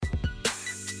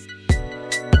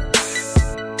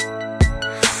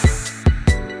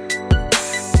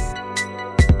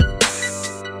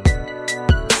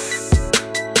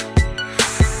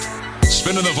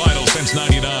Spinning the vinyl since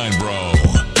 99, bro.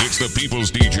 It's the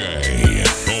People's DJ.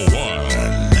 The one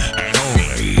and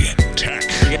only Tech.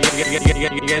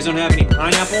 You guys don't have any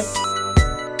pineapple?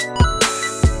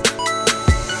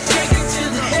 Take it to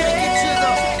the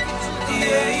head.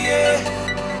 Yeah,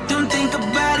 yeah. Don't think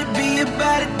about it, be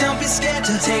about it. Don't be scared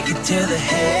to take it to the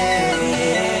head.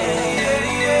 Yeah,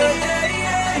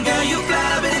 yeah. Girl, you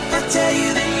fly, but if I tell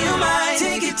you, then you might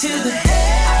take it to the head.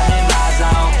 I'm in my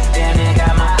zone, damn it,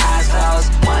 got my eyes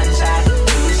closed. One shot,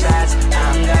 two shots,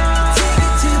 I'm gone. Take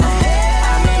it to the head.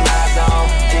 I'm in my zone,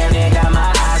 damn it, got my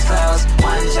eyes closed.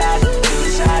 One shot, two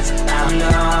shots, I'm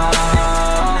gone.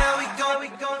 Now we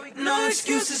go, no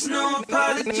excuses, no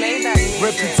apologies.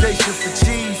 Reputation for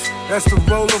cheese, that's the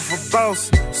role of a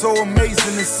boss. So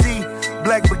amazing to see.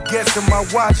 Black baguettes in my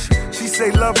watch. She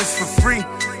say love is for free,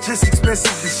 just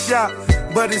expensive to shop,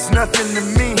 but it's nothing to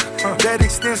me. That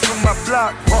extends from my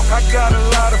block. I got a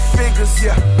lot of figures,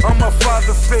 yeah. I'm a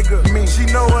father figure. She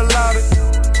know a lot of,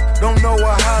 don't know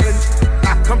how to.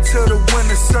 I come to the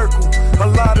winner's circle. A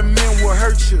lot of men will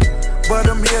hurt you, but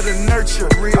I'm here to nurture.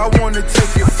 I wanna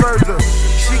take it further.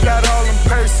 She got all them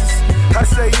purses. I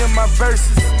say in my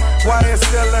verses,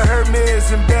 YSL or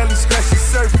Hermes and barely scratch the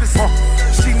surface.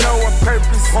 She know her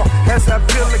purpose. As I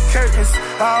peel the curtains,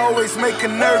 I always make her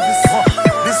nervous.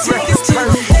 This record's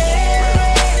perfect.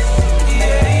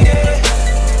 Yeah, yeah.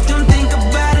 Don't think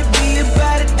about it, be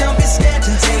about it. Don't be scared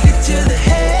to take it to the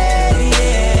head.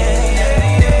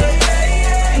 Yeah,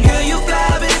 yeah. Girl, you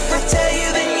fly, but if I tell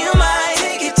you, then you might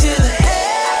take it to the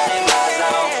head. I'm in my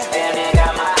zone, damn it,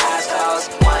 got my eyes closed.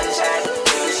 One shot,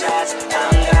 two shots,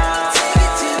 I'm gone. Take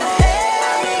it to the head.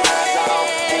 I'm in my zone,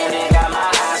 damn it, got my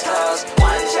eyes closed.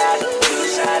 One shot, two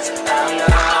shots, I'm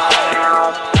gone.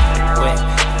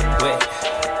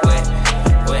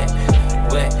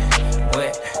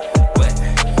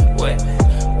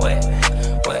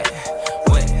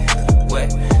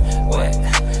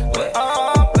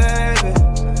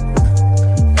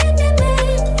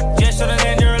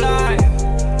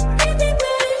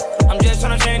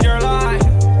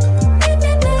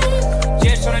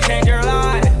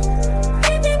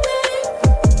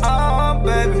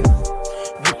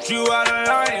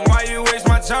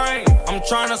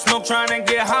 Tryna smoke, tryna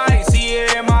get high, see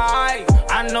it in my eye.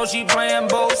 I know she playing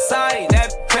both sides,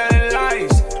 that telling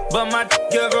lies. But my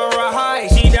give her a high,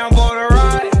 she down for the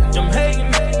ride. I'm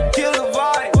hating, kill the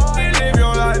vibe, and live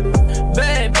your life.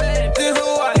 Bad, to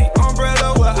Hawaii,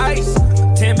 umbrella with ice.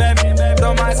 10 bad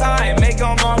on my side, make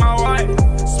them all my wife.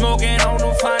 Smoking on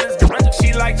the finest,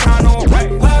 she like China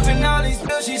White. Popping all these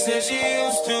pills, she said she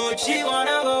used to it. She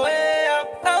wanna go way up.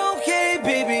 Okay,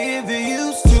 baby, if you're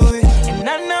used to it. And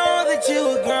I know that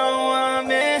you a grown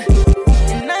woman,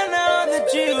 and I know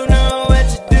that you know what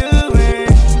you're doing.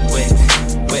 Wet,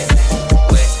 wet,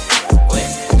 wet, wet,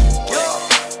 wet,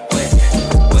 wet,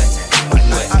 wet,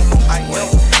 wet,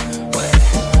 wet,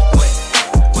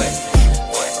 wet,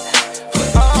 wet.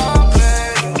 Oh,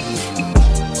 baby,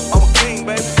 I'm a king,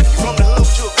 baby. From the hood,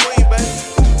 you a queen, baby.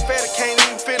 Fatty can't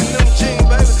even fit in them jeans,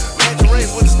 baby. Had to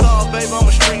race with the stars, baby. I'm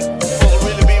a street. Fuck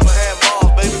really be my hand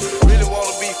balls, baby. Really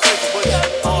wanna be fake, but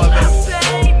hard, baby.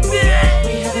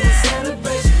 We having a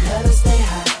celebration, let us stay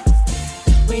high.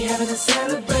 We having a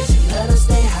celebration, let us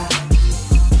stay high.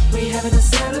 We having a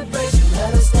celebration,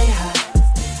 let us stay high.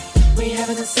 We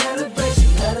having a celebration,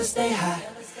 let us stay high.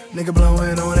 Nigga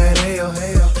blowing on that hell,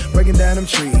 breaking down them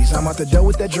trees. I'm out the door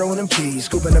with that dro and them keys.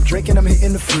 Scooping up, drinking, I'm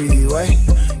hitting the freeway.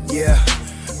 Yeah,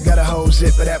 got a whole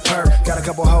zip of that perk. Got a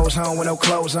couple hoes home with no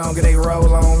clothes on. Get they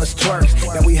roll on, let's twerk.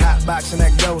 Now we hot boxing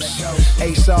that ghost.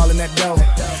 Ace all in that dough.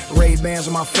 Ray-Bans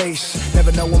on my face.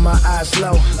 Never know when my eyes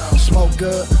low. Smoke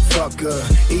good, fuck good.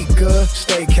 Eat good,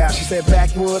 steakhouse. She said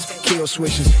backwoods, kill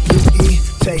switches. You eat,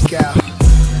 take out.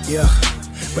 Yeah.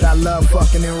 But I love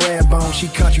fucking in red bone. She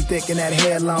country thick and that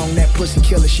hair long. That pussy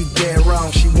killer, she dead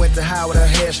wrong. She went to Howard, her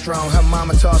hair strong. Her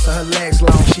mama tossed her legs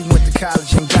long. She went to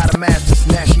college and got a master's.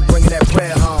 Now she bringing that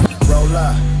bread home. Roll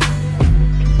up.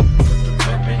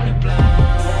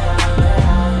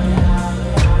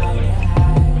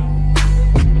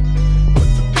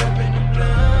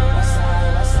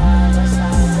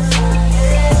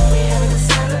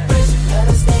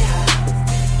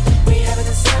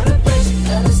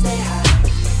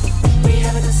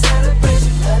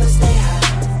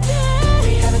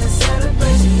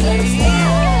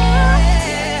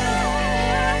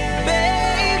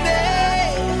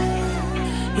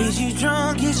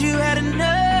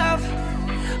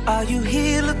 Are you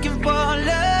here looking for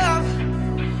love?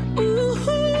 Ooh,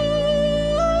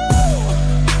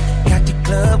 got the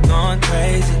club going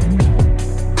crazy.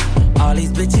 All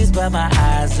these bitches, but my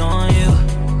eyes on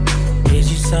you. Is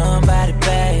you somebody,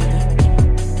 baby?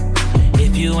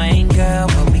 you ain't, girl,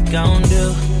 what we gon'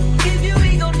 do? If you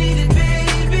ain't gon' need it,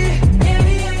 baby. Give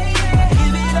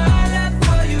it all up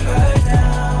for you right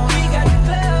now. We got the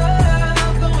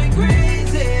club going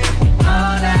crazy.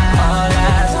 All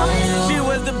eyes on you. She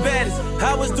was the baddest,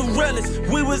 I was the realest.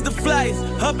 We was the flyest,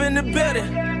 up in the building.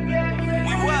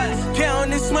 We was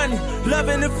counting this money,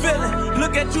 loving the feeling.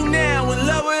 Look at you now, in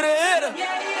love with a hitter.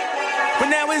 But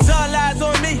now it's all eyes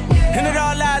on me, and it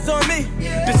all lies on me.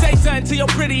 To say something to your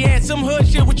pretty ass, some hood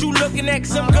shit, what you looking at,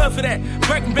 cause I'm good for that.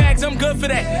 Breaking bags, I'm good for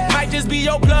that. Might just be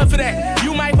your blood for that.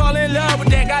 You might fall in love with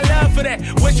that, got love for that.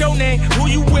 What's your name, who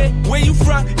you with, where you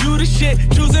from, you the shit.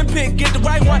 Choose and pick, get the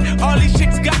right one. All these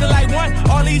chicks got the like one,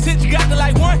 all these hits got the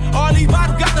like one. All these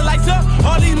bottles got the lights up,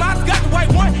 all these models got the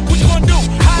white one. What you gonna do,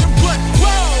 how to put,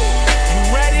 whoa,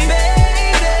 you ready?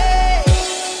 Baby,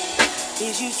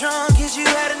 is you drunk, is you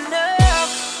had enough?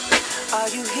 Are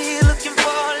you here looking for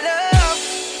love?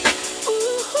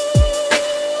 Ooh,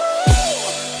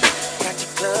 got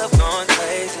your club going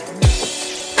crazy.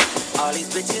 All these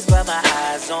bitches but my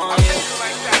eyes on you.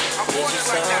 Is you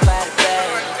somebody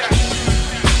bad?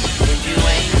 If you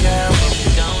ain't, girl, what we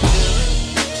gon' do?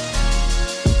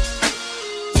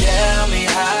 Tell me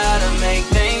how to make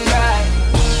things right.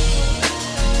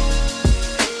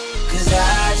 Cause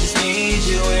I just need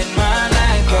you in my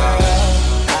life, girl.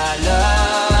 I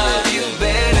love you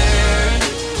better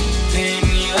than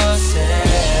yourself.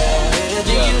 Better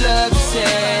than you love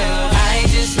yourself. I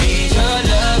just need your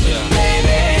love,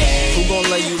 baby. Who gon'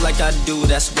 love you like I do?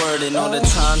 That's word. And all the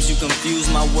times you confuse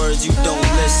my words, you don't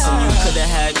listen. You coulda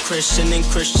had Christian and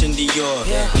Christian Dior.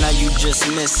 Now you just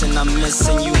missing, I'm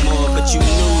missing you more. But you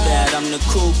knew that I'm the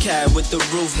cool cat with the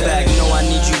roof back. No, I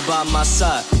need you by my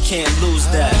side, can't lose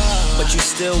that. But you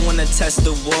still wanna test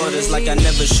the waters, like I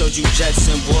never showed you jets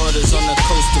and waters on the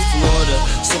coast of Florida.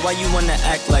 So why you wanna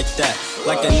act like that?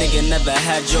 Like a nigga never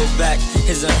had your back,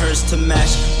 his and hers to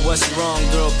match. What's wrong,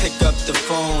 girl? Pick up the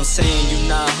phone, saying you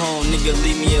not home, nigga,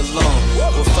 leave me alone.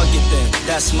 Well, fuck it then,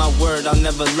 that's my word, I'll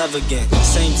never love again.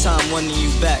 Same time wanting you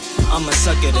back, I'ma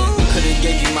suck it in. Could've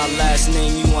gave you my last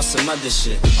name, you want some other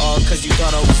shit. All cause you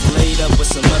thought I was laid up with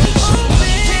some other shit.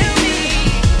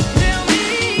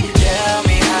 Tell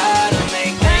me how to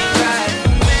make things right.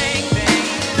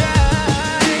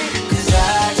 Cause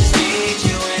I just need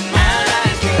you in my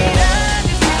life, girl.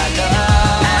 I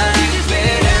love you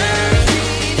better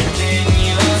than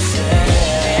yourself.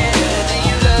 Better than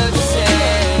you love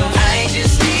yourself. I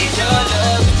just need your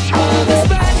love. This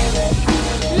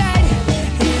light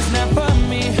is not for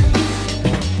me.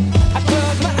 I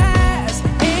close my eyes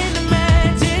and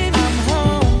imagine I'm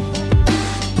home.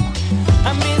 I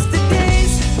miss the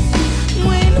days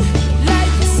when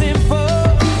life was simple.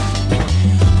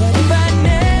 But if I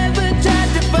never tried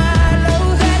to follow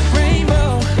that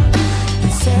rainbow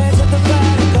in search of the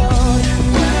pot of gold,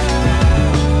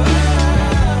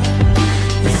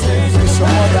 in search of There's the some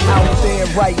pot other of out gold. there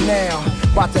right now,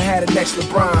 about to have the next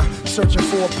LeBron, searching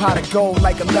for a pot of gold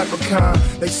like a leprechaun.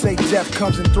 They say death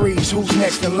comes in threes, who's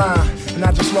next in line? And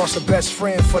I just lost a best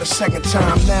friend for the second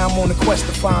time. Now I'm on the quest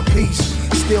to find peace.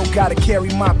 Still gotta carry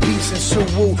my peace and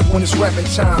Suwu when it's reppin'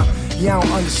 time. Yeah, I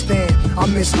don't understand,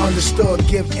 I'm misunderstood.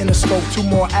 Give Interscope 2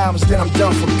 more albums, then I'm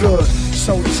done for good.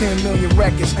 Sold 10 million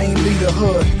records, ain't lead a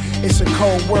hood. It's a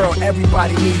cold world,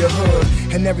 everybody need a hood.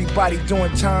 And everybody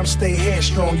doing time, stay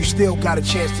headstrong. You still got a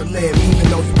chance to live, even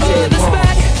though you dead wrong.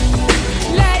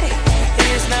 Light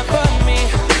is not for me.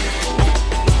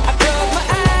 I close my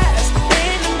eyes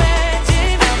and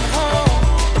imagine I'm home.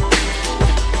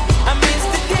 I miss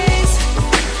the days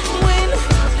when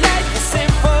life was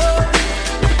simple.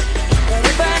 But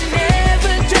if I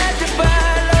never tried to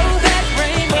follow that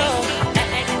rainbow,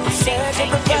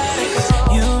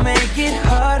 you make it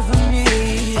hard for me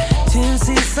to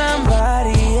see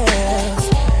somebody else.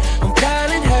 I'm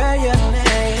calling her your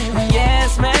name,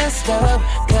 yes, messed up,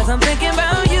 cause I'm thinking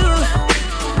about you.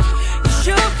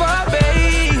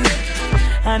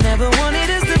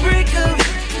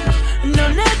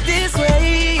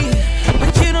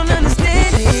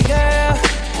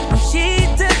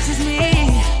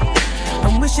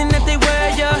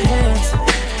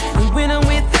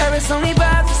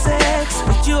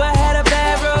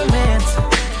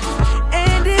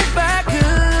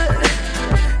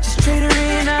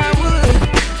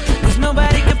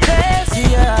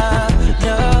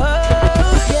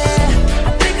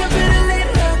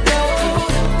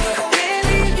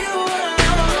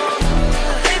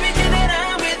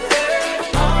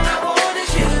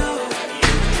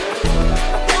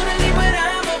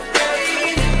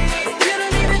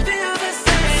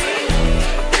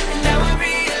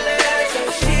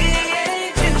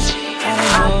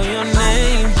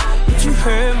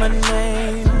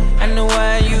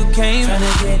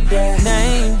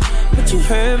 but you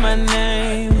heard my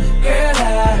name. Girl,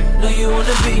 I know you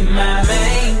wanna be my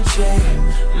main chick,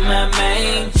 my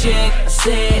main chick. I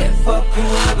said, fuck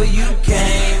whoever you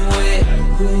came with,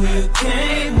 who you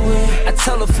came with. I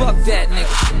tell her, fuck that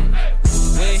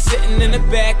nigga. Sitting in the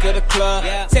back of the club,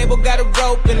 table got a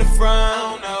rope in the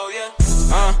front.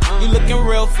 You looking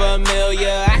real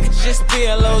familiar. I could just be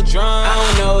a little drunk. I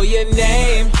don't know your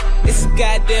name. It's a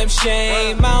goddamn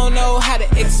shame. I don't know how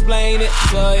to explain it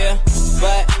for you,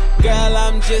 but girl,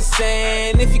 I'm just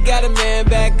saying, if you got a man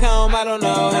back home, I don't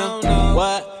know him.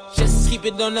 What? Just keep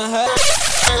it on the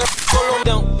hush.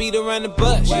 Don't beat around the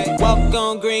bush. Walk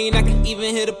on green, I can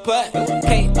even hit a putt.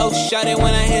 KO shot it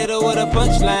when I hit her with a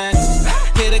punchline.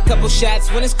 Hit a couple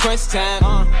shots when it's crunch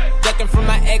time. Ducking from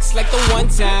my ex like the one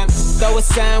time. Throw a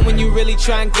sign when you really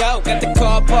try and go. Got the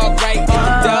car parked right in the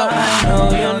door. I know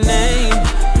your name,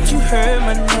 but you heard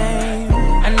my name.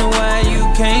 I know why you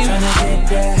came, tryna get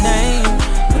that name,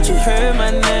 but you heard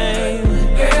my name.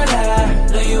 Girl, I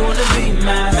know you wanna be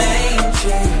my main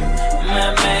chick,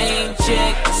 my main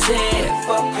chick. I said,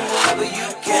 fuck whoever you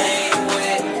came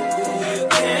with, who you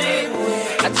came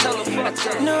with. I tell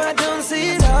her, no, I don't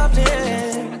see it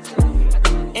often.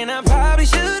 And I probably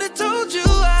should've told you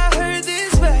I heard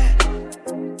this back.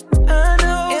 I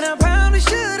know, and I probably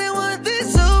shouldn't want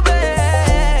this so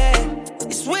bad.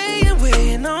 It's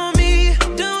weighing on me.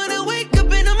 Don't wanna wake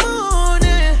up in the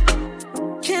morning.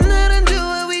 Cannot undo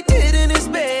what we did in this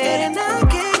bed. And I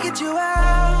can't get you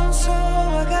out, so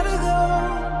I gotta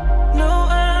go. No,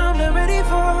 I'm not ready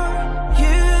for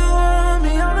you. Want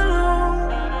me all alone,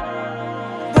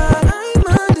 but I'm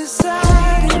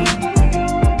undecided.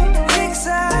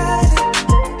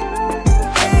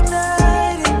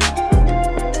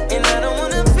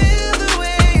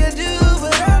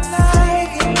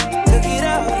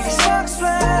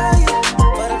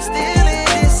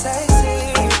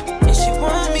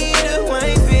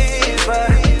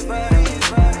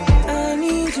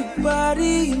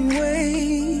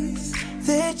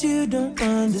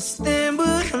 Understand,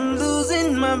 but I'm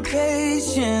losing my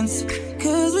patience,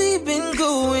 'cause we've been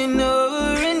going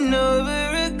over and over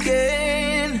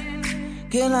again.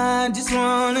 Girl, I just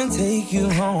wanna take you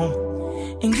home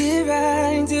and get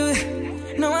right into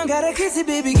it. No, I gotta kiss it,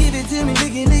 baby, give it to me,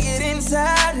 lick it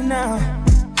inside and out.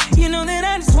 You know that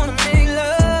I just wanna make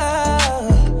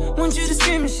love, want you to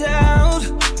scream and shout.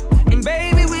 And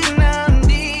baby, we're now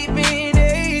deep in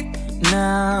it.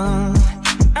 Now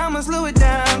I'ma slow it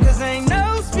down, 'cause ain't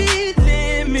no speed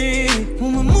limit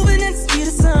when we're moving at the speed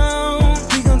of sound.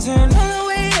 We gon' turn all the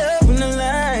way up when the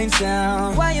lights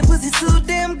down. Why your pussy so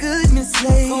damn good, Miss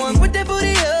Lady? Go on, put that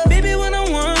booty up, baby, when I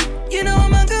want. You know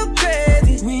I'ma go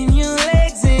crazy when your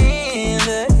legs in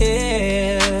the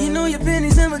air. You know your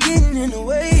pennies never getting in the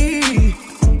way.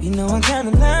 You know I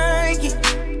kinda like it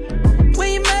when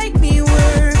you make me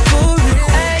work for it.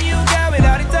 Hey, you got it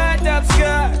all the tied up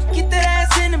skirt. Get that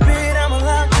ass in the bed, I'ma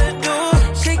lock the door.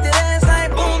 Shake that ass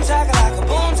like boom chakalaka,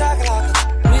 boom chakalaka.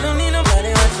 We don't need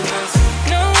nobody watching us.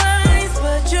 No eyes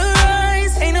but your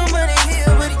eyes. Ain't nobody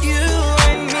here but you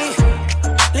and me.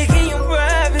 Licking your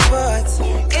private parts,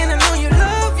 and I know you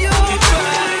love your body.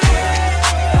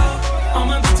 All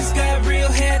my bitches got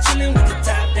real hair, chillin' with the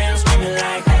top down, screaming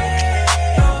like, hey,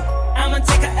 I'ma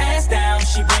take her ass down.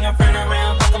 She bring her friend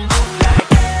around, fuck 'em both like,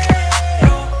 hey,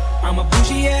 I'm a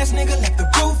bougie ass nigga, like the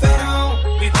roof at home.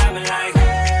 We vibing like,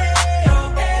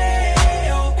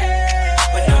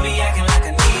 but don't be acting like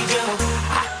I need you.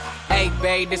 Hey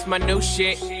babe, this my new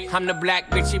shit. I'm the black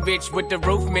bitchy bitch with the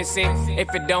roof missing.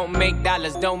 If it don't make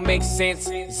dollars, don't make sense.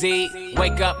 Z,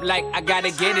 wake up like I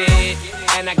gotta get it.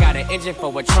 And I got an engine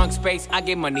for a trunk space. I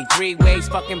get money 3 ways,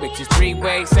 fucking bitches 3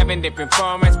 ways. 7 different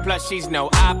formats, plus she's no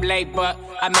oblate. But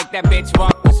I make that bitch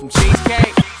walk with some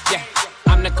cheesecake. Yeah,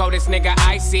 I'm the coldest nigga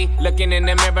I see. Looking in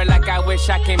the mirror like I wish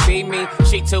I can be me.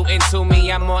 She too into me,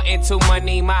 I'm more into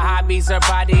money. My hobby's her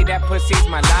body, that pussy's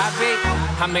my lobby.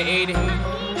 I'ma eat it,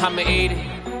 I'ma eat it.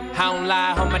 I don't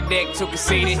lie, on my dick too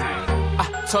conceited. I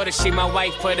told her she my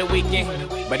wife for the weekend,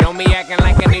 but don't be acting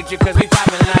like I need you, 'cause we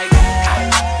poppin' like,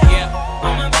 yeah.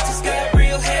 All my bitches got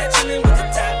real hair, chillin' with the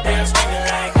top down, screaming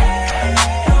like, hey,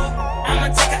 I'ma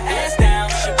take her ass down.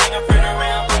 She bring her friend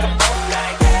around, fuck 'em both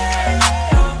like, hey,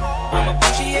 I'm a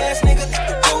bougie ass nigga, like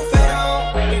the roof at home.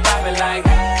 We poppin' like,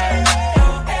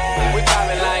 we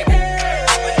poppin' like,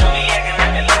 but don't be acting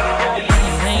like a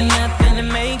little. Ain't nothing to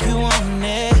make you want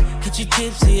it. Get you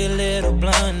tipsy, a little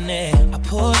blunt it. I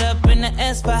pulled up in the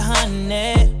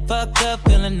S500, fucked up,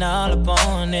 feeling all up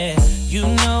on it. You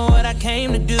know what I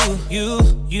came to do.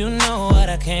 You know what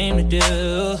I came to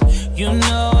do. You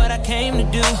know what I came to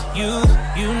do.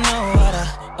 You know what I,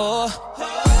 oh.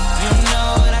 You know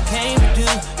what I came to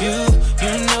do.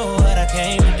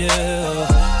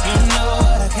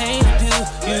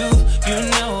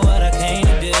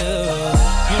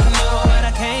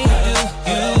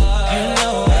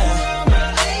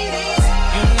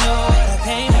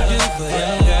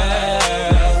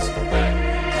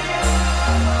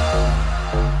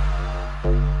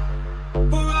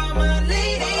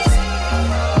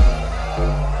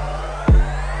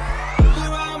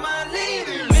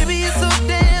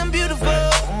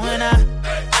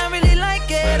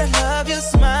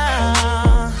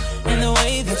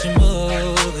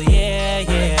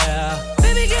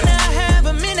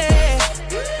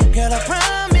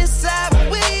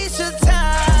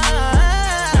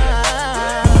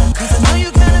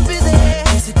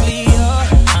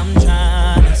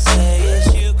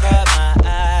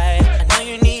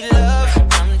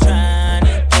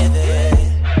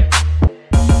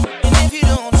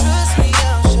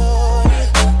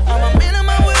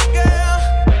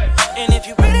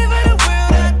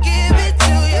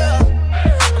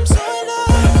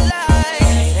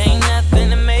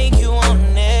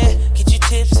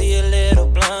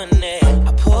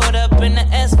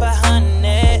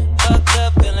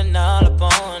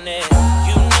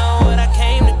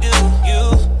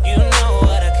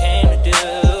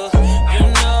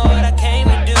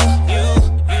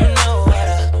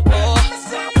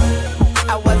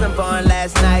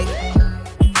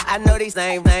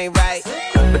 face ain't right.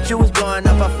 But you was blowing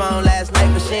up her phone last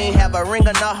night, but she ain't have a ring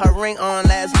or not her ring on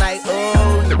last night.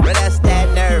 Ooh, but that's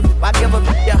that nerve. Why give a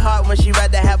bitch your heart when she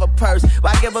rather have a purse?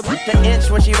 Why give a bitch an inch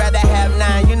when she rather have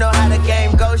 9? You know how the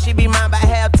game goes, she be mine by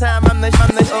halftime. I'm the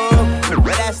ooh, but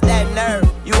that's that nerve.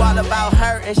 You all about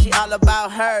her and she all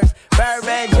about hers.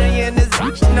 Birdman Jr. and this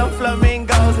bitch, no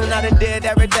flamingos, and I done did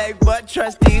every day, but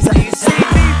trust these. You see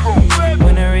me from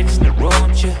when I reach the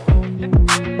road, you.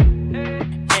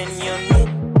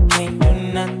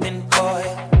 Nothing for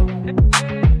you.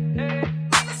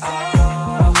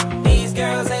 Oh, these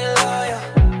girls ain't loyal.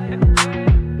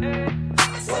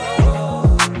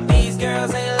 Oh, these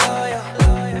girls ain't loyal.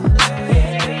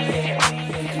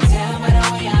 You can tell by the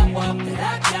way I walk that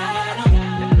I got them.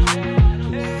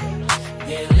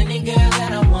 Yeah, any girl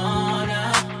that I wanna.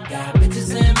 Got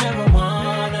bitches in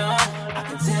marijuana. I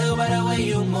can tell by the way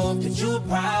you move that you a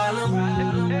problem.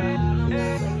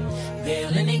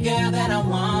 Feel any girl that I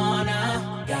wanna.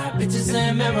 Got bitches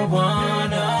and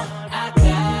marijuana. I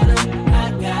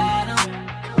got 'em.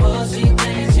 Bullshit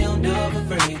things you don't do for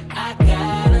free. I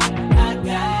got 'em.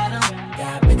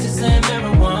 Got bitches and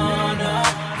marijuana.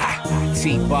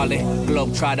 T-ballin',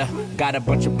 globetrotter. Got a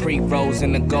bunch of pre-rolls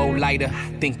and a gold lighter.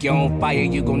 Think you're on fire,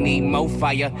 you gon' need more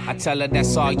fire. I tell her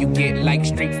that's all you get, like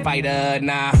Street Fighter.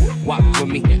 Nah, walk with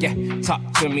me, yeah, talk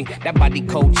to me. That body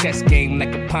cold chess game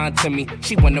like a pawn to me.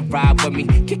 She wanna ride with me,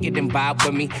 kick it and vibe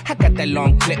with me. I got that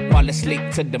long clip, fall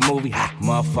asleep to the movie. Ha,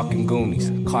 motherfucking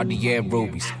Goonies, Cartier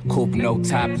rubies. Coupe no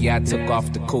top, yeah, I took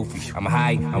off the kufi. I'm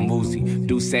high, I'm woozy.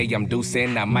 Do say I'm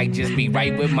deucing, I might just be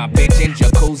right with my bitch in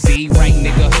jacuzzi. Right,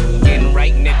 nigga, getting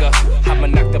right, nigga. I'ma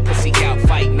knock the pussy out,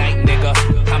 fight night, nigga.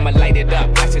 I'ma light it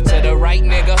up, pass it to the right,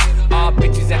 nigga. All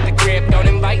bitches at the crib, don't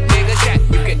invite niggas. Yeah,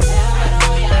 you can tell by the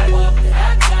way I walk that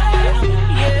I got 'em.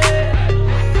 Yeah.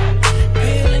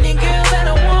 Feel any girl that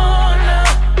I wanna.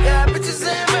 Got bitches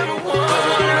in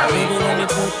marijuana. Baby, let me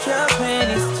put your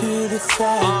panties to the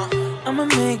side. I'ma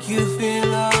make you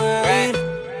feel alright.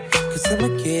 Cause I'ma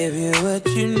give you what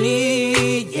you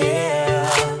need, yeah.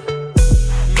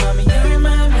 Mommy, you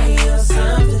remind me of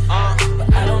something.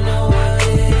 I don't know what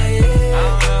it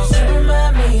is. You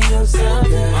remind me of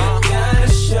something. You gotta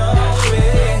show me.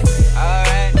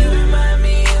 Alright. You remind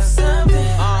me of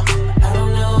something. I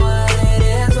don't know what it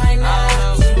is right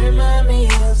now. You remind me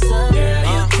of something.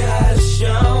 You gotta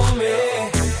show me.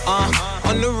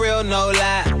 On the real, no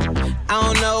lie. I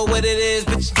don't know what it is,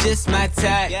 but you just my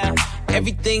type.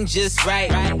 Everything just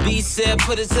right. B said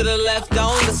put it to the left,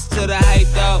 don't listen to the hype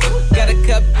though. Got a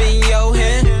cup in your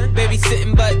hand, baby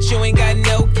sitting but you ain't got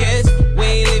no kiss. We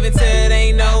ain't leaving till it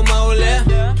ain't no more left.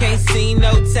 Can't see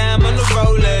no time on the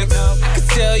Rolex. I can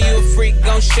tell you a freak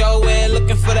gon' show it.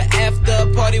 Looking for the after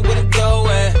party with a dough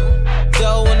at.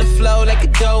 Dough on the flow like a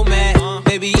dough man.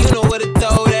 Baby you know where to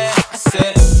throw that. I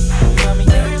said Mommy,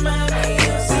 you remind me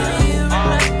of something. You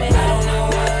remind me. I don't know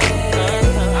what it is.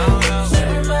 You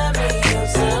remind me of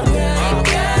something. You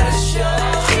gotta show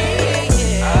me.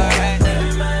 Alright. You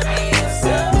remind me of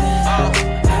something. I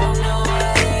don't know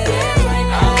what it is right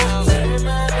now. You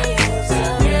remind me of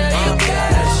something. You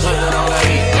gotta show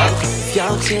me. If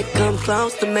your chick come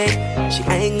close to me, she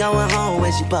ain't going home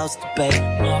when she supposed to be.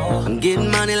 I'm getting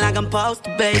money like I'm supposed to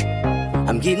be.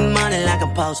 I'm getting money like I'm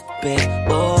supposed to be.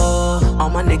 Oh, all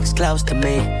my niggas close to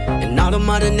me, and all them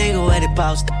other niggas where they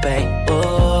supposed to be.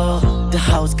 Oh, the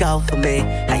hoes go for me.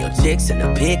 How your chicks in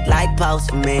the pit like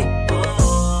post for me.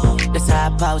 Oh, that's how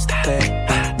I supposed to be.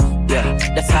 Yeah,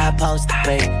 that's how I supposed to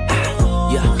be.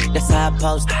 Yeah, that's how I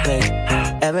supposed to be.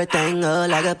 Everything look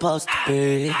like it's supposed to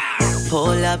be.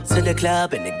 Pull up to the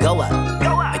club and it go up.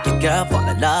 Make your girl fall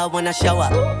in love when I show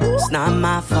up. It's not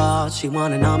my fault, she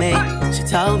wanna know me. She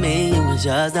told me it was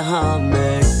just a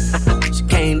hummer. She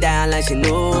came down like she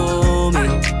knew me.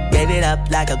 Gave it up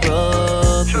like a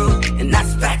groupie. And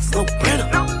that's facts, no printer.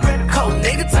 Cold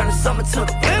nigga turn the summer to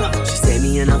the winter. She saved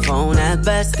me in her phone at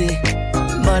bestie,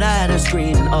 but I had her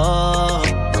screaming, oh.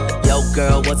 Yo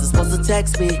girl, wasn't supposed to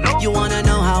text me. You wanna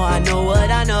know how I know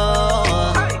what I know.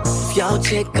 If your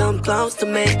chick come close to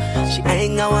me, she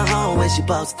ain't going home when she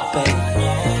supposed to be.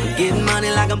 I'm getting money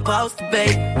like I'm supposed to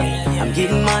be. I'm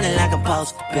getting money like I'm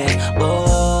supposed to be.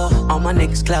 Oh, all my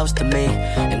niggas close to me,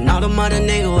 and all them other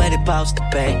niggas where they supposed to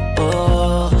be.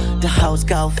 Oh, the hoes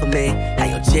go for me. Now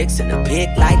your chicks in the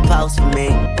pit like post for me.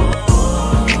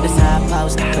 Oh, that's how I'm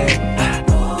supposed to be.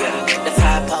 That's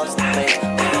how I'm supposed to be.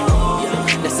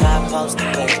 That's how I'm supposed to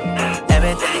be.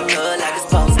 Everything good like it's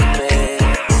supposed to be.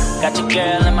 Got your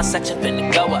girl in my section,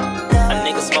 finna go up. A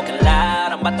nigga smoking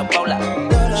loud, I'm about to roll up.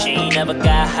 She ain't never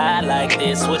got high like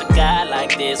this with a guy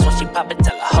like this. When she pop it,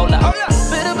 tell her hold up.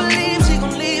 Better believe she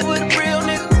gon' leave with a real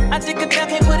nigga. I take her down,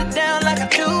 can't put it down like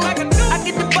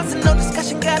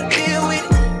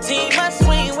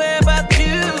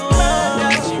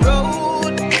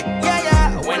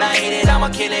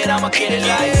get it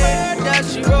like where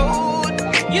does she roll?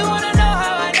 You wanna know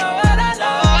how I know what I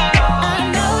know? I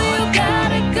know you got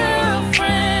a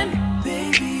girlfriend,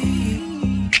 baby.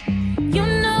 You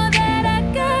know that I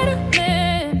got a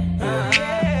man.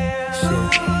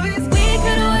 We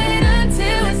could wait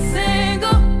until we're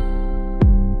single,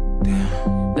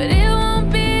 but it won't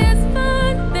be as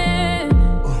fun then.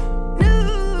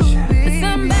 There's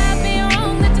something about being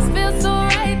wrong that just feels so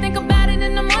right. Think about it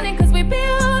in the morning, cause we be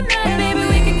all night. Baby,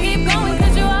 we can keep going,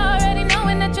 cause you already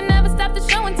knowing that you never stop the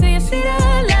show until you see the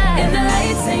light. And the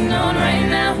lights ain't on right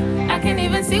now. I can't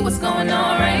even see what's going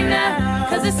on right now,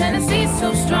 cause this Tennessee's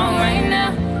so strong right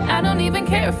now. I don't even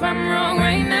care if I'm wrong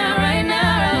right now, right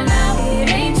now, right now. It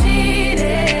ain't cheating.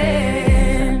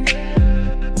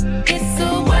 It's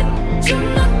a what you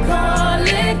call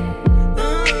it.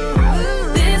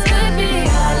 This could be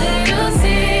our little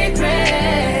secret.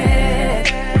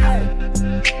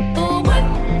 Oh, what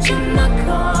you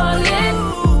call it.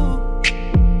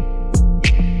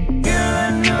 Girl, I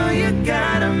know you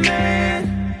got a man.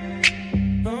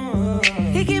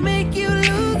 He can make you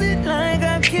lose it like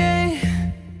I can.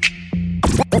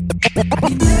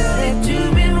 Can tell that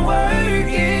you've been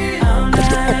working all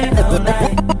night, all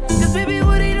night. Cause baby,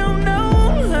 what he don't know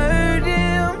won't hurt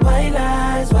him. White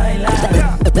lies, white lies.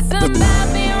 Something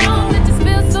about being wrong that just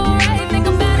feels so right. Think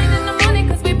about it in the morning,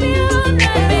 cause we be all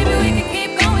night. Baby, we can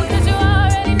keep going, cause you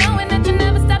already knowing that you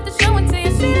never stop the show until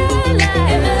you see the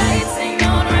light. And the lights ain't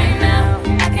on right now.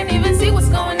 I can't even see what's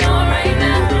going on right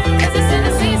now, cause this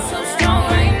Tennessee's so strong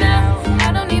right now.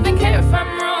 I don't even care if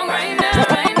I'm wrong right now,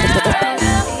 right now, right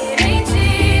now. It ain't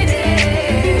cheating.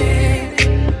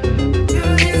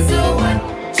 It's a what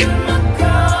you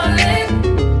call it.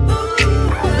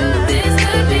 This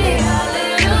could be our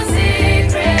little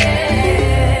secret.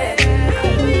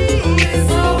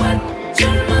 It's a what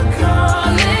you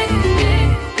call it.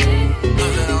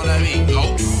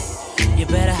 You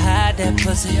better hide that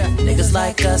pussy. Niggas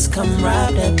like us come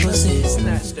rob that pussy.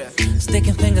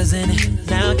 Sticking fingers in it.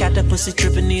 Now I got that pussy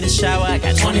dripping, need a shower. I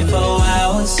got 24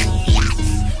 hours.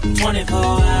 24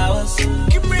 hours.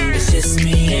 It's just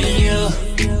me and you.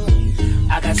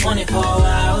 I got 24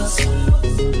 hours.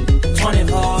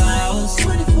 24 hours.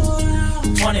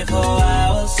 24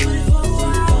 hours.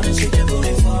 Gonna shake your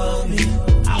booty for me.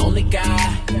 I only got.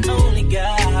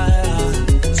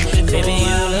 Baby,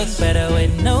 you look better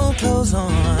with no clothes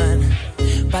on.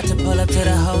 About to pull up to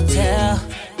the hotel.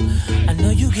 I know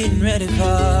you getting ready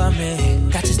for me.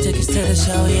 Got your tickets to the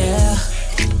show, yeah.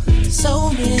 So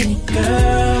many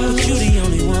girls, but you the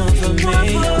only one for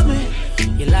me.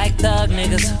 You like thug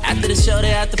niggas. After the show,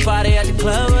 they at the party at the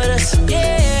club with us.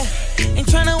 Yeah, ain't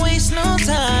tryna waste no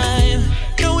time.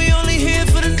 No, we only here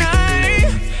for the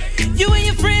night. You and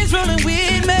your friends rolling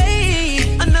with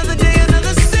me. Another day,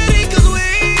 another city, cause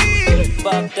we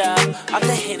fucked up. Off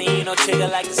the Henny, you know, trigger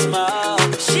like the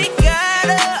smoke. She got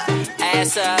her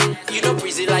ass up. You know,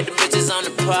 breezy like the bitches on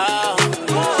the pole.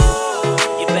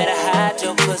 You better hide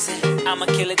your pussy. I'ma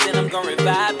kill it, then I'm gonna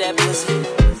revive that pussy.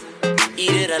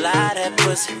 Eat it alive, that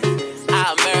pussy.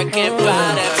 Our American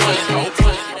pie, that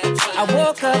pussy. I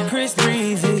woke up Chris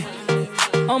Breezy.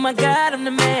 Oh my God, I'm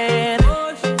the man.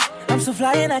 I'm so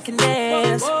fly and I can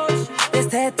dance. There's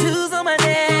tattoos on my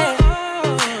neck.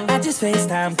 I just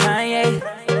FaceTime Kanye.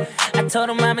 I told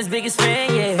him I'm his biggest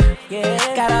fan,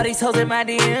 yeah. Got all these hoes in my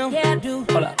DM. Yeah, I do.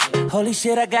 Hold up. Holy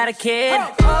shit, I got a kid.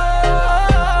 Oh,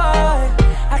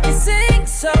 I can sing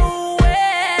so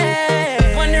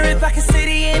well. Wonder if I can say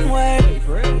the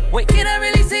N-word. Wait, can I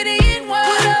really say the N-word?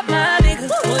 What up, my nigga?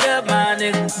 What up, my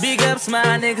nigga? Big ups,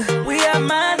 my nigga. We are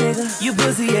my nigga. You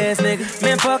pussy ass nigga.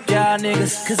 Man, fuck y'all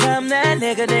niggas. Cause I'm that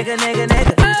nigga. I'm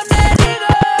that nigga.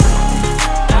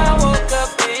 I woke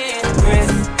up in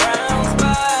Chris Brown's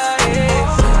body.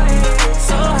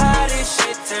 So how this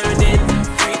shit turned into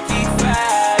Freaky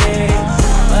Friday.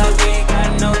 But we got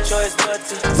no choice but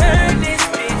to turn this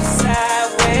bitch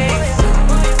sideways.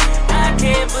 I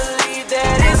can't believe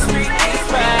that it's Freaky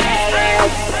Friday.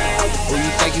 Who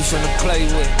you think you finna play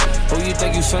with? Who you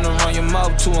think you finna run your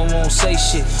mouth to and won't say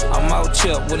shit? I'm out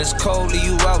chipped. When it's cold,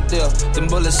 you out there. Them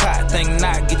bullets hot, think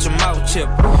not, get your mouth chipped.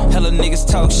 Hella niggas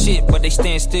talk shit, but they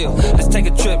stand still. Let's take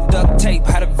a trip, duct tape,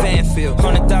 how the van feel.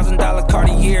 $100,000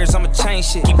 Cartiers, I'ma change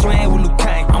shit. Keep playing with Luke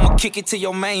Kang, I'ma kick it to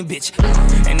your main bitch.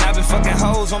 And I've been fucking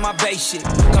hoes on my base shit.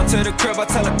 Come to the crib, I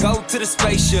tell her go to the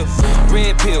spaceship.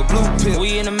 Red pill, blue pill,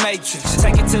 we in the matrix.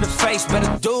 Take it to the face,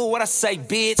 better do what I say,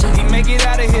 bitch. He make it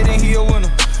out of here, then he a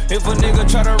winner. If a nigga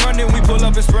try to run, then we pull up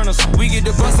up in sprinters. We get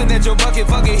the bustin' at your bucket,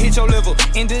 fuck it, hit your liver.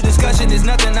 In the discussion, is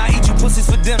nothing, I eat you pussies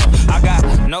for dinner. I got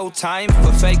no time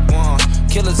for fake ones.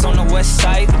 Killers on the west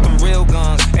side with them real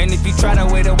guns. And if you try to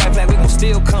wear the white flag, we gon'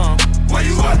 still come. Where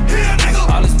you at here,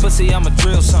 nigga? All this pussy, I'ma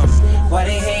drill something. Why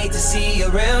they hate to see a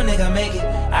real nigga make it?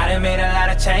 I done made a lot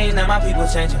of change, now my people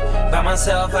changing. By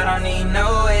myself, I don't need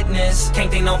no witness. Can't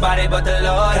think nobody but the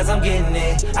Lord, cause I'm getting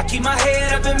it. I keep my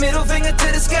head up and middle finger to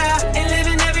the sky. And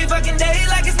living every fucking day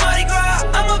like it's Mardi Gras.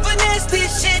 I'ma finesse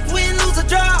this shit, win, lose, or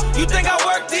draw. You think I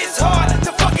work this hard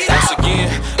to fuck it Once out?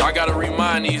 again, I gotta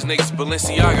remind these niggas,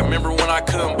 Balenciaga. Remember when I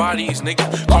couldn't buy these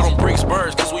niggas? Call them bricks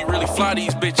birds, cause we really fly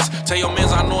these bitches. Tell your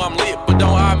mans I know I'm lit, but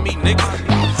don't eye me, nigga.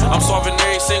 I'm solving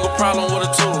every single problem with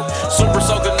a tool. Super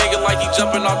soaker nigga like he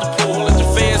jumping off the pool. If the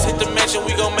feds hit the mansion,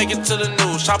 we gon' make it to the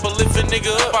news. Chopper lifting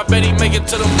nigga up, I bet he make it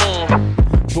to the moon.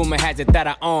 Rumor has it that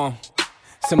I own.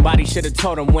 Somebody should've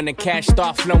told him when the cash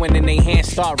start flowing and they hands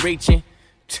start reaching.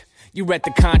 You read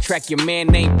the contract, your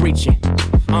man ain't breaching.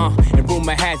 And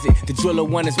rumor has it, the jeweler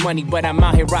want his money, but I'm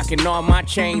out here rocking all my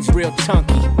chains real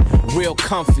chunky, real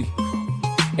comfy.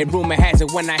 And rumor has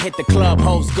it, when I hit the club,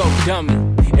 hoes go dummy.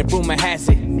 And rumor has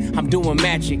it, I'm doing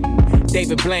magic.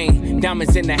 David Blaine,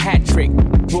 diamonds in the hat trick.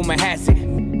 Rumor has it,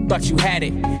 thought you had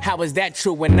it. How is that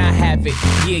true when I have it?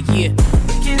 Yeah, yeah.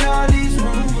 Look at all these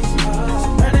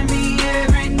rumors running me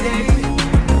every day.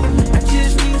 I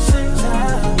just need some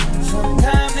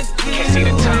time to get Can't see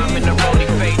the time in the rolling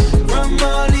face. from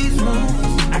all these rumors.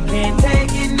 I can't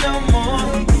take it no more.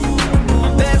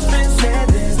 My best friend said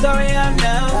this story I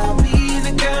know. I'll be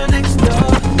the girl next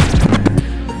door.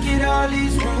 Look at all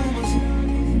these rumors.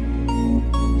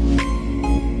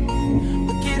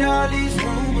 Look at all these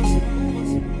rumors.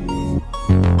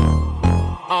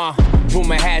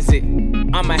 Rumor has it,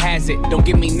 I'm a hazard. Don't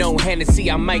give me no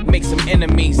Hennessy, I might make some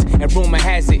enemies. And rumor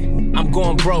has it, I'm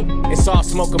going broke. It's all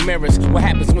smoke and mirrors. What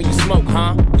happens when you smoke,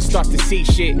 huh? You start to see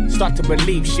shit, start to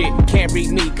believe shit. Can't read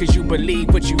me cause you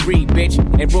believe what you read, bitch.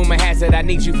 And rumor has it, I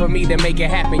need you for me to make it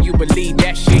happen. You believe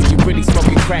that shit, you really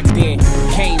smoking crack then.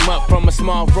 Came up from a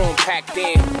small room packed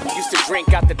in. Used to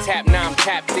drink out the tap, now I'm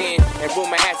tapped in. And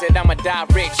rumor has it, I'ma die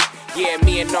rich. Yeah,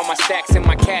 me and all my stacks in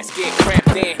my casket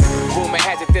cramped in. Rumor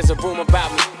has it, there's a rumor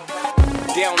about me.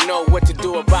 They don't know what to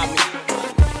do about me.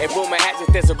 And rumor has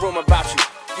it, there's a rumor about you.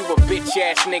 You a bitch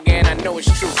ass nigga and I know it's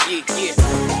true, yeah, yeah.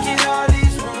 Look at all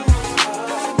these rumors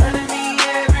running me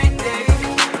every day.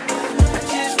 I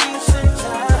just need some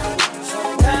time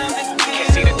to get. Can't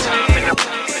see the time in the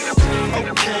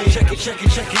Okay,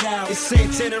 check it out. It's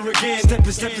Santana again.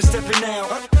 Stepping out.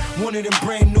 One of them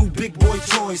brand new big boy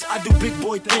toys. I do big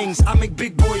boy things. I make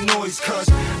big boy noise. Cause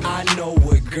I know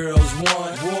what girls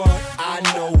want. I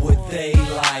know what they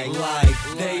like.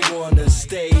 They wanna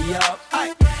stay up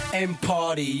and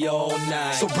party all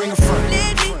night. So bring a friend.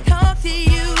 Let me talk to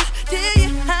you, tell you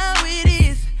how it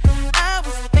is. I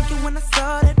was thinking when I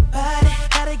saw that body,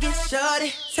 how to get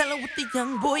shorty. Tell her what the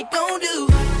young boy gon' do.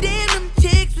 Damn them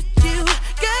chicks with you,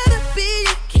 gotta be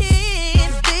a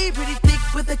king. Stay pretty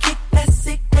thick with a kick that's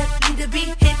sick, that need to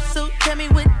be hit. So tell me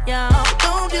what y'all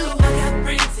gon' do. I got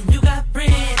friends and you got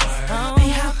friends. They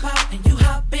hop out and you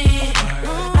hop in. I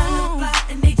look fly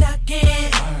and they jock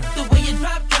in. The way you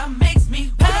drop makes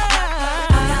me I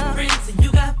got friends and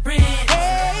you got friends.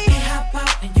 They hop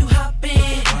out and you hop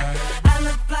in. I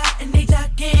look fly and they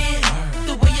jock in.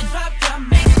 The way you drop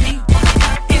makes me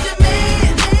is your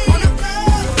man on the floor?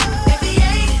 If he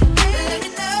ain't, let me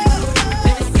know.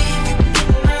 Let me see if you can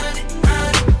run it.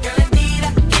 Girl, I need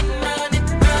I can run it.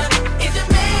 Is your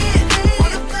man on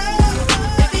the floor?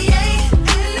 If he ain't,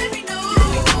 let me know.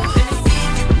 Let me see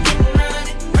if you can run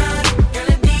it. Girl,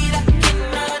 I need I can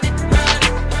run it.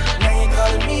 Now you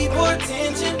calling me for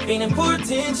attention, feeling for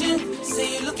attention. Say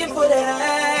you looking for that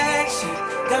action.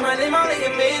 Got my name all in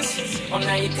your mentions. Oh,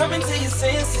 now you coming to your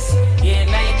senses. Yeah,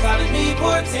 now you calling me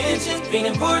for attention,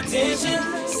 feeling for attention.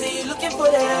 Say you looking for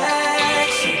that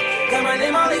action. Got my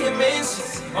name all in your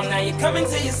mentions. Oh, now you coming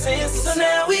to your senses. So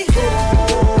now we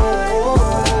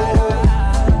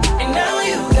and now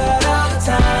you got all the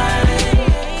time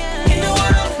in the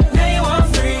world. Now you are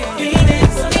free. Feeling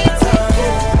for me time.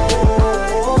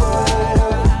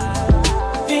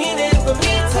 Feeling for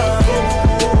me time.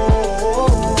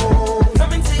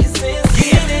 Coming to your senses.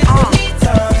 Feeling for me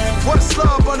time. What's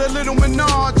love but a little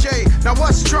menage? Now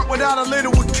what's Trump without a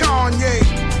little with Kanye?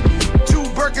 2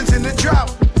 Birkins in the drought.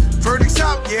 Verdict's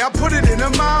out, yeah, I put it in the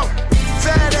mouth.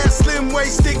 Fat ass, slim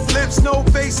waist, thick lips, no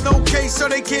face, no case, so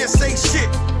they can't say shit.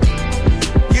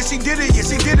 Yeah, she did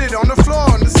it on the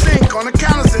floor, on the sink, on the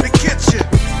counters in the kitchen.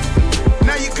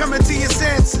 Now you coming to your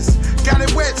senses. Got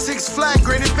it wet, 6 these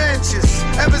flagrant adventures.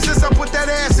 Ever since I put that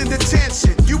ass in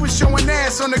detention, you was showing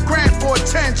ass on the gram for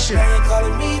attention. Now you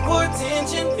calling me for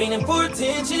attention, feeling for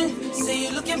attention. See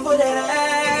you looking for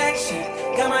that action.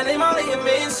 Got my name all in your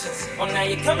mentions. Oh, now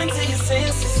you coming to your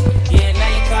senses. Yeah, now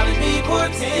you calling me for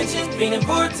attention, feeling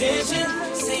for attention.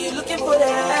 See you looking for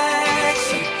that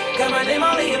action. Got my name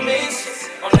all in your mentions.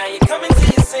 Oh, now you coming to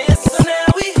your senses. So now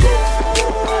we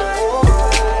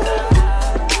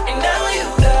and now you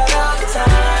got all the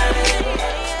time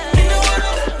in the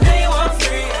world. Now you are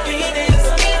free, feeling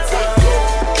for me too.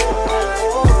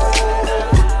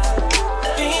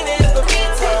 Feeling for me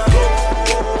too.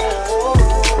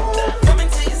 Coming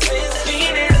to your senses.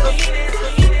 Feeling for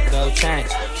me.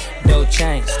 Dough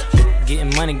changed.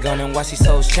 Getting money gone and watch these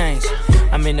souls change.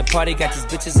 I'm in the party, got these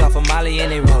bitches off of Molly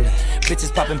and they rollin'.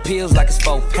 Bitches popping pills like it's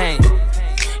for pain.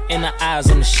 In the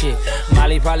eyes on the shit.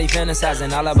 Molly probably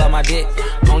fantasizing all about my dick.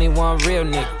 Only one real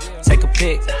nigga, take a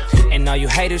pic. And all you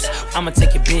haters, I'ma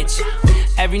take your bitch.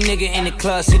 Every nigga in the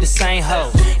club see the same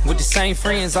hoe. With the same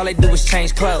friends, all they do is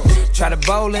change clothes. Try to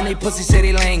bowl and they pussy say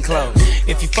they lane clothes.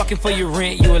 If you fucking for your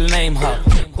rent, you a lame hoe.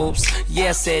 Oops, yeah,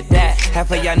 I said that.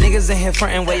 Half of y'all niggas in here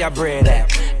frontin' where y'all bread at.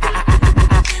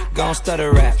 Gon'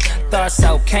 stutter rap. Thought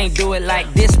so, can't do it like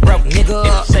this, broke nigga.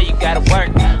 If you say you gotta work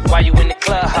while you in the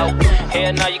club, ho.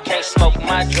 Hell no, you can't smoke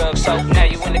my drugs, so now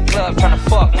you in the club tryna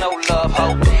fuck, no love,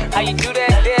 ho. How you do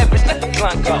that there, bitch, let the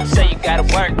blunt go. Say you gotta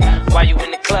work while you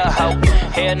in the club, ho.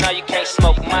 Hell no, you can't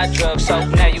smoke my drugs, so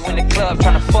now you in the club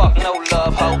tryna fuck, no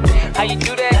love, ho. How you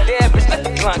do that there, bitch, let the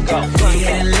blunt go.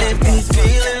 Yeah, lippy's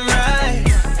feeling right.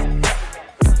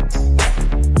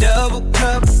 Double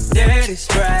cup, dirty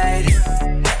Sprite.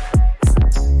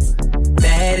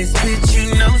 Baddest bitch,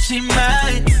 you know she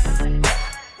mine.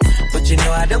 But you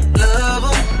know I don't love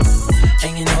them,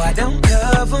 and you know I don't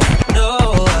cover them. No,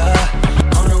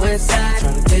 on the west side,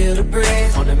 tryna build a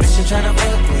bread. On the mission, tryna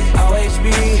fuck with OHB.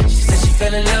 She said she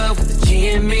fell in love with the G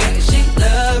and me. She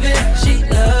loving.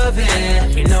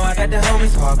 You know I got the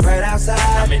homies parked right outside.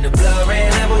 I'm in the blood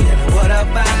red level, yeah, know what up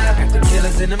vibe. Got the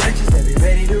killers in the bitches, they be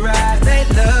ready to ride. They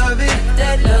love it,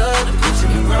 they love the bitch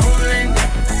me rolling.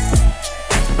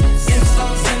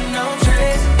 Sitting on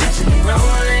trays, bitch me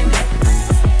rolling.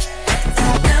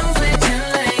 Top down switching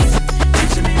lanes,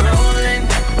 bitch me rolling.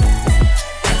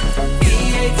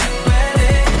 EA to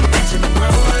LA, bitch me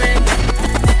rolling.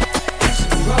 Bitch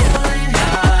me rolling,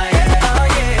 oh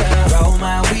yeah. Roll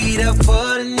my weed up for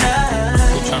the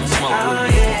night. You tryna smoke oh with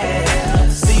me? Yeah.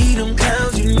 See them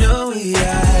clowns, you know we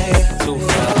high. Too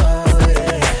far.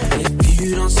 If you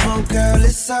don't smoke, girl,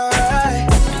 it's alright.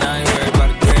 And I ain't worried about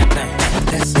it.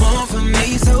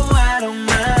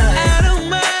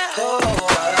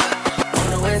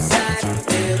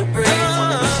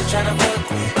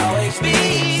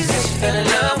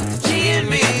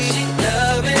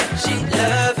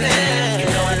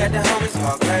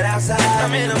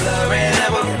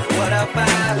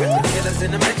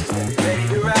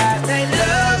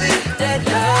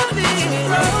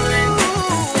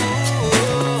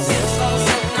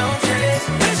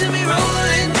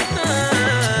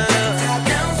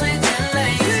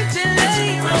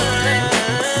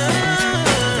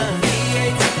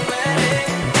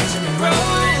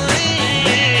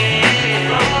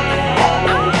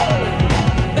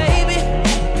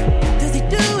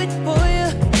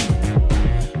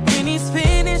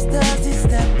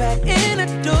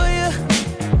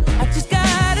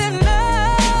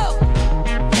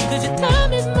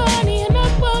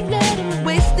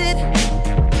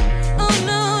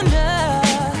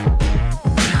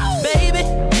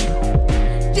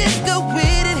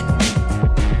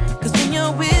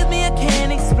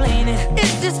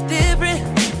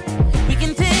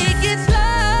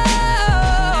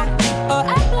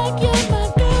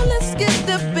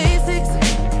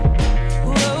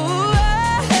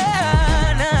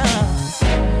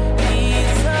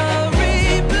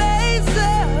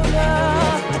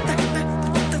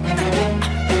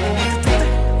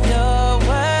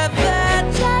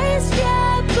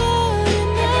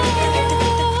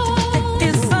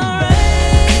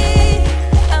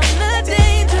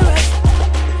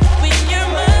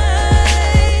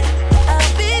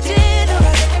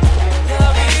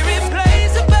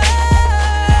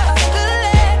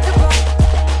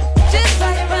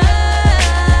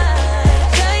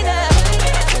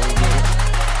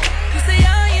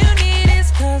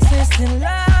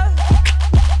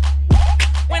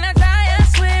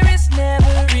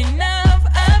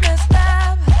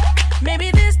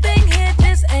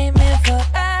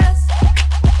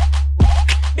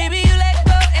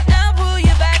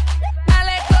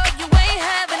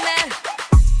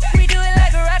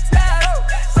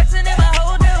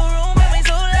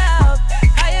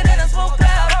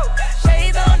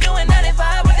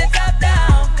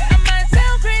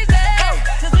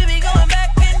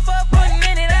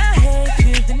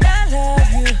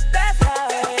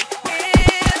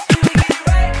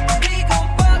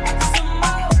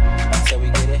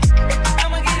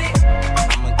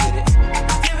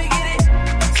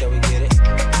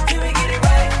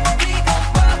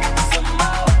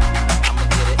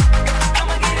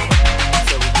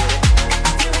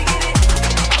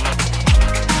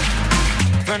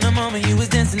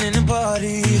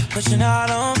 pushing hard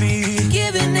on me.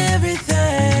 Giving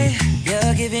everything,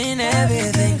 you're giving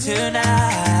everything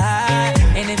tonight.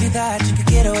 And if you thought you could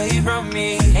get away from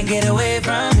me and get away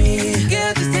from me,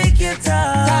 girl, just take your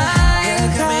time.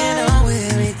 You're coming on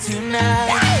with me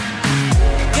tonight.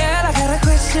 Girl, I got a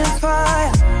question for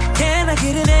you. Can I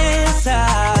get an answer?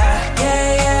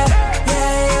 Yeah, yeah,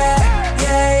 yeah, yeah,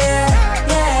 yeah, yeah,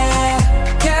 yeah.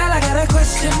 Girl, I got a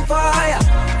question for you.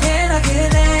 Can I get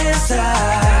an answer?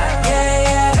 Yeah,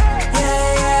 yeah, yeah,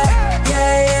 yeah,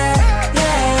 yeah, yeah,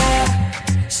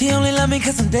 yeah. She only love me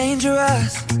 'cause I'm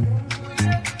dangerous.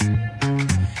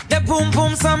 That boom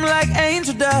boom sound like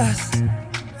angel dust.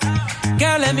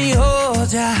 Girl, let me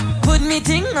hold ya. Put me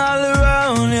ting all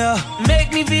around ya.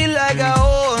 Make me feel like I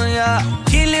own ya.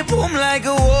 Kill it boom like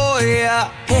a warrior.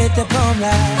 Hit the boom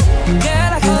like.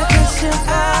 Girl, I got a question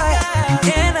for ya.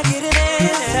 Can I get an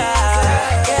answer?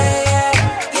 Yeah, yeah,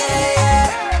 yeah,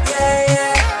 yeah,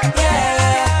 yeah, yeah,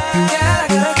 yeah. Girl, I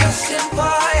got a question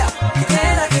for ya.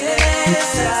 Can I get an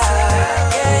answer?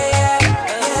 Yeah, yeah,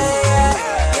 yeah,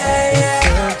 yeah, yeah.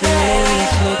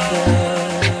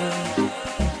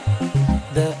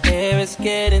 The air is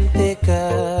getting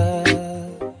thicker.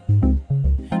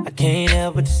 I can't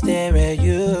help but to stare at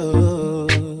you.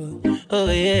 Oh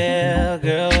yeah,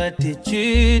 girl, what did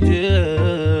you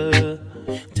do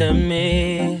to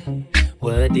me?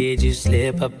 What did you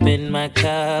slip up in my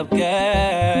cup,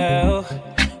 girl?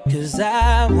 'Cause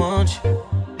I want you.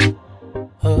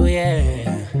 Oh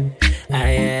yeah, I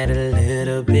had a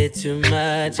little bit too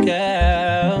much,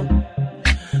 girl.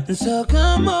 So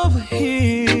come over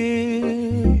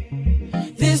here.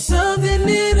 There's something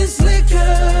in this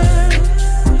liquor.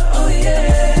 Oh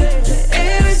yeah, the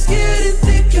air is getting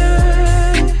thicker.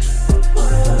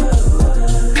 All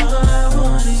I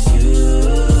want is you.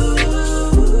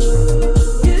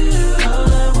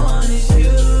 All I want is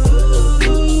you.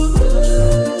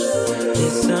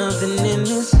 There's something in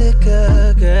this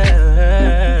liquor,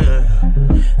 girl.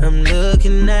 I'm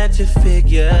looking at your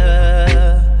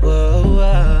figure. Whoa,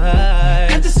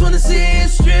 I just wanna see it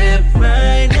strip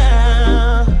right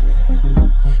now.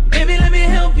 Baby, let me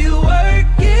help you work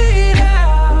it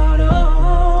out.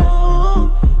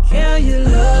 Oh, girl, you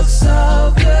look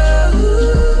so good.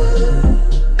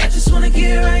 I just wanna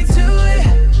get right to it.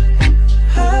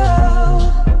 Oh,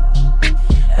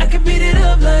 I can beat it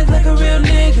up like a real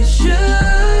nigga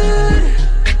should.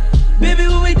 Baby,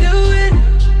 what we doing?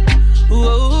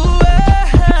 Whoa.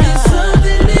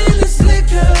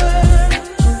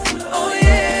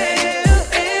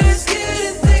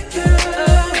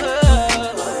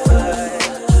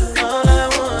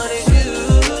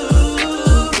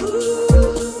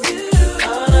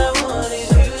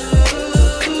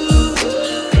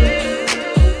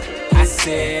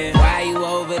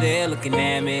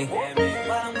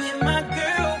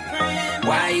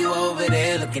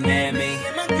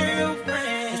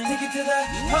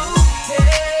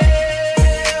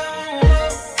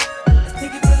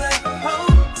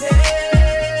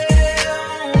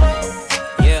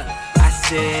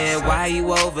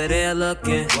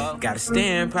 Got a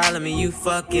staring problem and you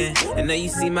fucking. I know you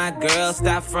see my girl,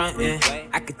 stop fronting.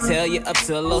 I could tell you up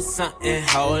to a little something.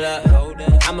 Hold up,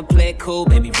 I'ma play it cool,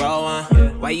 baby, roll on.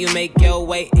 Why you make your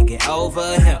way and get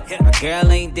over here? My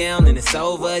girl ain't down and it's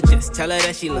over. Just tell her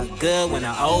that she look good when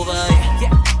I'm over.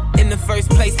 Yeah. In the first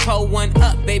place, pull one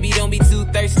up, baby, don't be too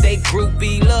thirsty.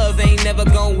 Groupie love ain't never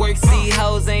gon' work. See,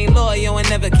 hoes ain't loyal and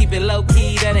never keep it low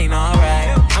key. That ain't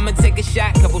alright. I'ma take a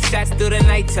shot, couple shots through the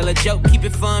night. Tell a joke, keep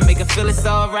it fun, make her feel it's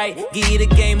alright. Give you the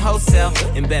game wholesale,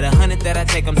 and bet 100 that I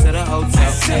take them to the hotel.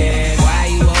 I said, why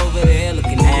you over there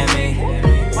looking at me?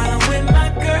 While I'm with my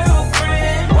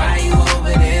girlfriend. Why you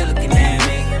over there looking at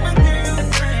me? My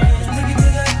girlfriend. Let's take it to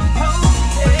the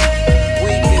hotel.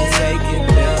 We can take it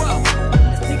there.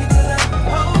 Let's take it to the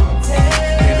hotel.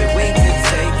 Baby, we can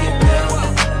take it there.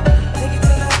 Take it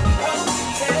to the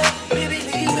hotel. Baby,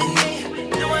 leave with me.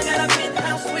 Know I got a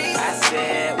penthouse suite. I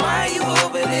said, why you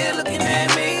over there looking at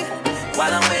me?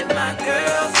 While I'm with my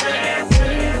girlfriend.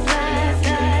 If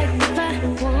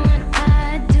I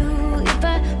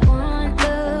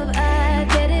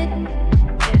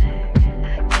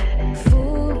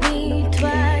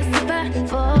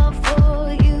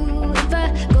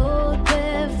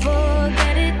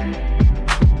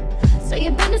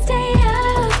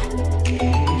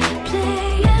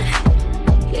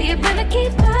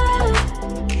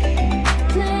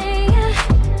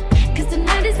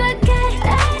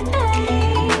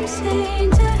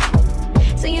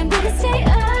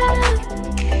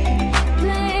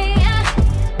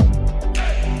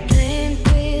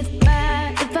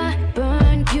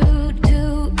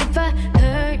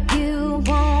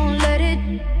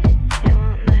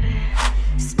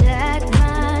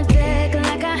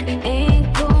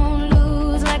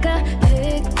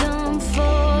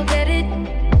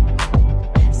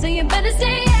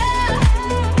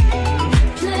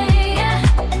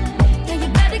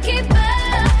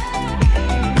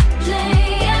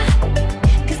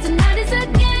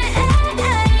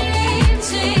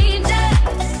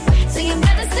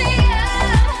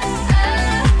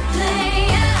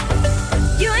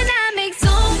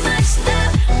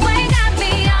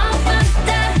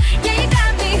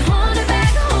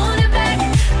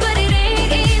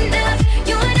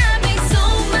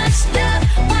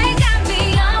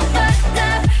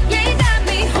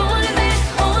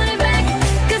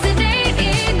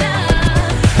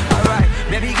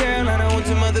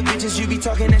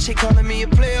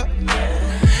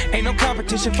real. Ain't no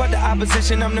competition for the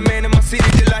opposition. I'm the man in my city,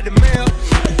 just like the mail.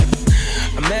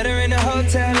 I met her in the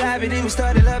hotel lobby, then we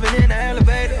started loving in the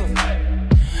elevator.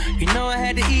 You know I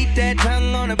had to eat that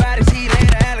tongue on her body, she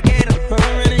laid an alligator.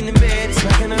 Running in the bed,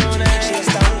 smacking her on the ass. She a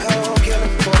stone cold killer,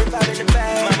 45 in the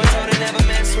bag. Mama told her never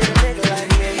mess with a nigga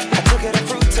like me. I took her to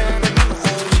Fruitown to meet my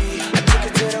OG. I took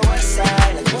her to the west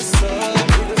side, like what's up?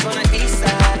 We was on the east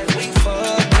side, and we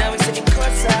fucked. Now we sitting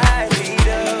courtside, beat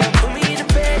up. Put me in the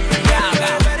bed,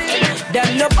 Them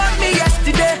know about me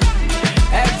yesterday.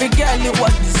 Every girl you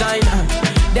was designer.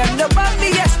 Them know about me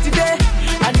yesterday.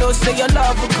 I know say your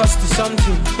love will cost you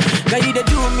something. Now you they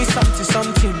do me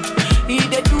something. You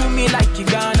they do me like you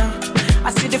gonna.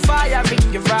 I see the fire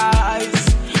in your eyes,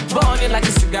 burning like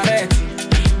a cigarette.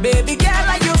 Baby girl,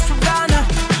 are you from Ghana?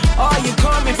 Or you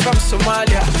coming from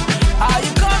Somalia? Are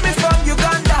you coming from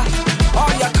Uganda?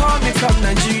 Or you coming from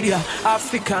Nigeria?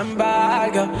 African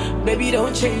bag, baby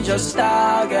don't change your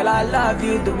style. Girl, I love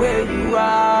you the way you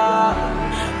are.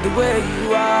 The way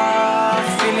you are.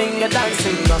 Feeling your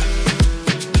dancing, girl.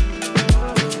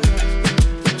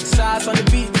 Stars on the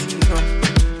beat,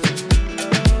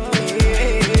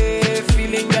 yeah,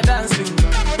 feeling your dancing,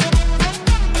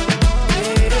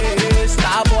 yeah,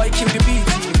 star boy kill the beat,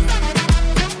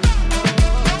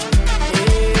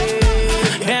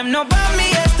 yeah. Them know about me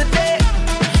yesterday.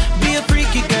 Be a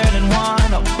freaky girl and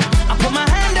one. I put my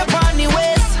hand up on your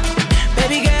waist.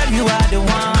 Baby girl, you are the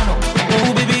one.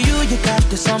 Oh baby, you got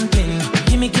the something.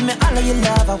 Give me all of your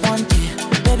love, I want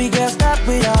it. Baby girl, stop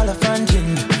with all the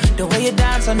fronting. The way you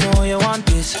dance, I know you want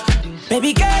this.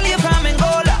 Baby girl, you're from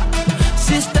Angola.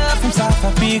 Sister from South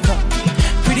Africa.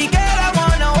 Pretty girl, I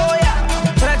wanna hold ya.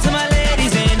 Talk to my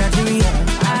ladies in Nigeria.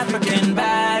 African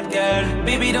bad girl.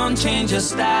 Baby, don't change your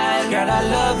style. Girl, I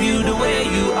love you the way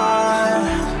you are.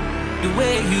 The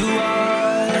way you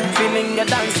are. Feeling your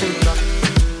dancing, girl.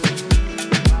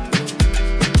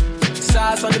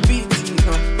 Stars on the beat,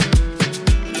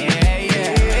 yeah,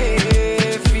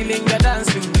 yeah. Feeling your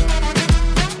dancing, girl.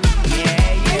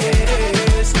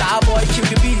 Starboy kill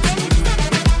the beat,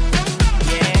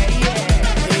 yeah.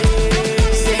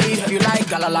 Say if you like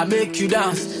Galala, make you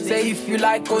dance. Say if you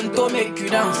like Konto, make you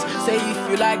dance. Say if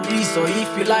you like this or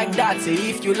if you like that. Say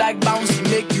if you like bouncy,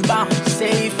 make you bounce.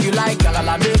 Say if you like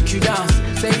Galala, make you dance.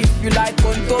 Say if you like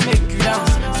Konto, make you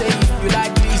dance. Say if you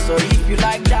like this or if you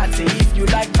like that. Say if you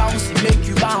like bouncy, make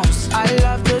you bounce. I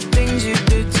love the things you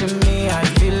do to me, I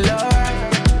feel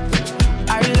alright.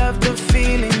 I love the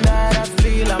feeling that I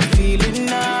feel, I'm feeling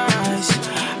nice.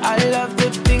 I love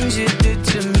the things you do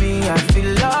to me, I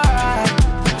feel alright.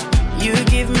 You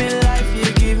give me life,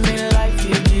 you give me life,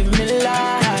 you give me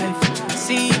life.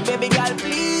 See, baby girl,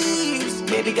 please,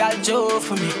 baby girl, Joe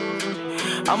for me.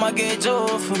 I'ma get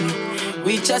Joe for me.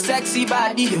 With your sexy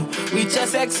body, yo, with your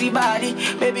sexy body.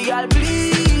 Baby girl,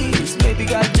 please, baby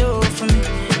girl, Joe for me.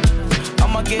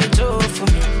 I'ma get Joe for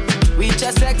me. With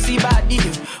your sexy body,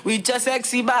 with your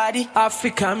sexy body.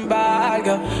 African bag,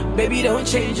 baby don't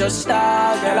change your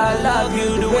style. Girl, I love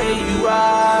you the way you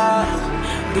are.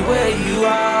 The way you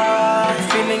are.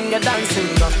 Feeling your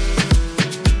dancing, girl.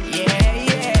 Yeah,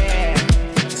 yeah.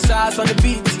 Stars on the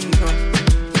beat.